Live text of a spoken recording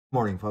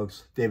Morning,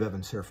 folks. Dave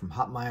Evans here from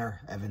Hotmeyer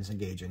Evans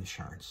Engage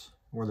Insurance,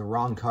 where the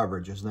wrong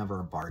coverage is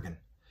never a bargain.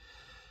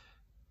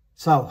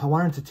 So I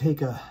wanted to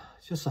take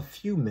just a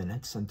few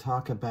minutes and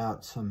talk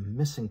about some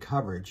missing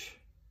coverage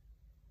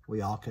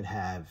we all could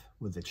have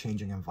with the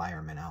changing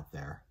environment out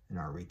there in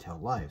our retail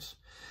lives.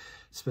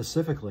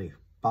 Specifically,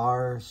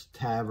 bars,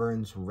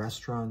 taverns,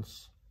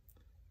 restaurants,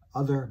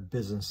 other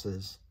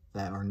businesses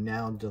that are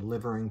now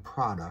delivering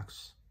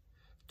products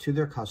to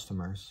their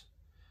customers,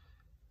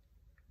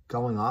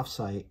 going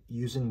off-site,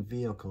 using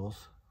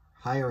vehicles,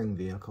 hiring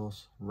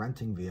vehicles,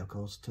 renting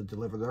vehicles to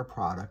deliver their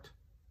product,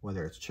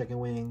 whether it's chicken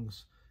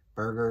wings,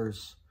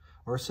 burgers,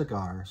 or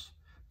cigars,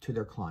 to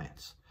their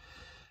clients.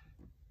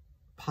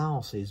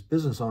 Policies,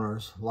 business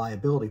owners'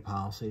 liability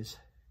policies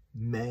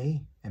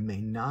may and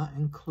may not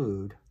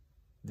include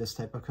this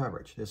type of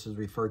coverage. This is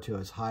referred to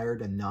as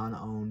hired and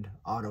non-owned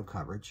auto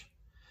coverage.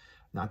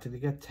 Not to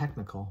get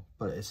technical,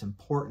 but it's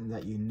important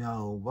that you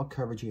know what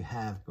coverage you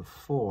have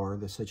before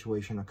the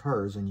situation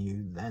occurs, and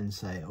you then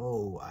say,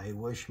 oh, I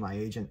wish my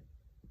agent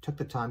took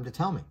the time to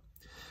tell me.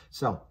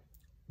 So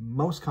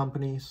most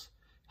companies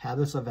have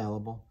this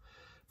available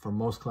for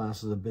most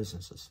classes of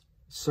businesses.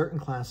 Certain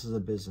classes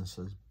of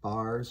businesses,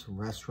 bars,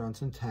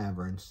 restaurants, and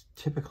taverns,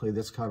 typically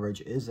this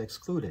coverage is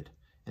excluded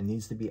and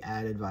needs to be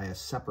added via a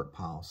separate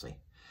policy.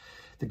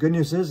 The good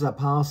news is that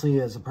policy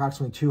is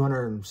approximately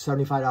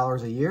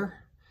 $275 a year.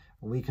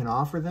 We can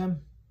offer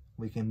them.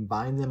 We can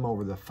bind them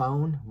over the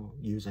phone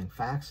using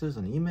faxes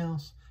and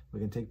emails.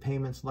 We can take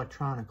payments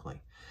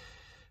electronically.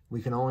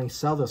 We can only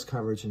sell this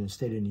coverage in the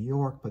state of New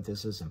York, but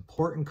this is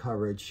important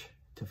coverage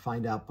to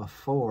find out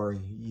before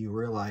you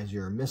realize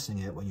you're missing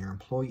it when your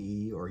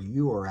employee or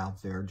you are out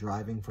there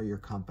driving for your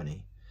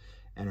company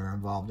and are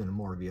involved in a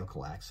motor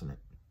vehicle accident.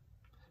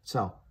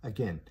 So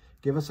again,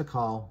 give us a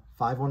call,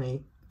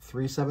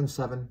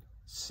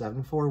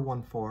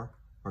 518-377-7414,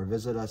 or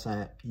visit us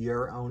at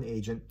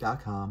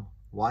yourownagent.com,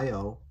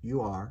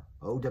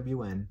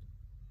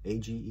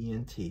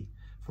 YOUROWNAGENT,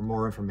 for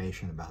more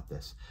information about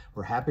this.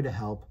 We're happy to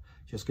help.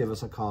 Just give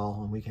us a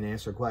call and we can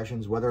answer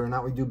questions. Whether or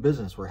not we do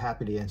business, we're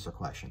happy to answer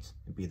questions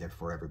and be there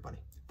for everybody.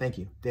 Thank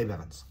you. Dave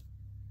Evans.